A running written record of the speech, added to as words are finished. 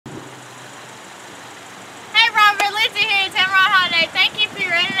Lindsay here at Tameron Hyundai. Thank you for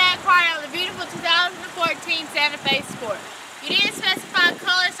your internet inquiry on the beautiful 2014 Santa Fe Sport. You didn't specify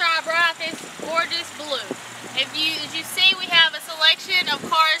color, so I brought out this gorgeous blue. As you see, we have a selection of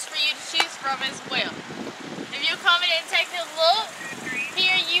cars for you to choose from as well. If you come in and take a look,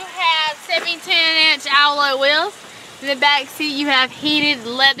 here you have 17-inch alloy wheels. In the back seat, you have heated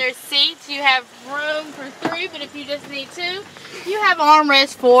leather seats. You have room for 3, but if you just need 2, you have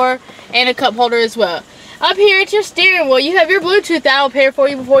armrest 4 and a cup holder as well. Up here at your steering wheel, you have your Bluetooth that will pair for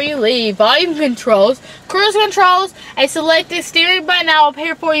you before you leave, volume controls, cruise controls, a selected steering button that will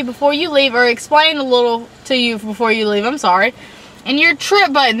pair for you before you leave, or explain a little to you before you leave, I'm sorry, and your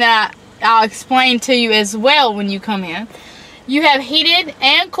trip button that I'll explain to you as well when you come in. You have heated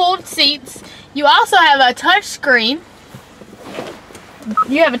and cooled seats. You also have a touch screen.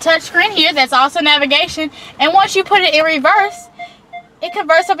 You have a touch screen here that's also navigation, and once you put it in reverse, it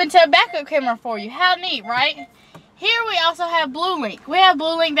converts up into a backup camera for you. How neat, right? Here we also have BlueLink. We have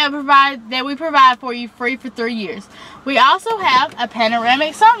BlueLink that we provide for you free for 3 years. We also have a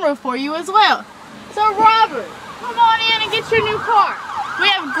panoramic sunroof for you as well. So Robert, come on in and get your new car. We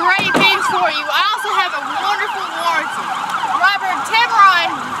have great things for you. I also have a wonderful warranty. Robert,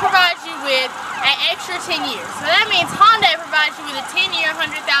 Tameron provides you with an extra 10 years. So that means Hyundai provides you with a 10-year,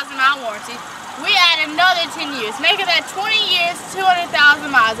 100,000-mile warranty. We add another 10 years, making that 20 years, 200,000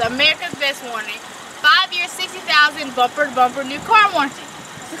 miles, America's best warranty. 5 years, 60,000 bumper-to-bumper new car warranty.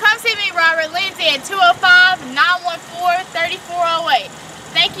 So come see me, Robert Lindsay, at 205-914-3408.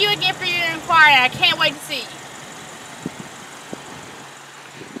 Thank you again for your inquiry, and I can't wait to see you.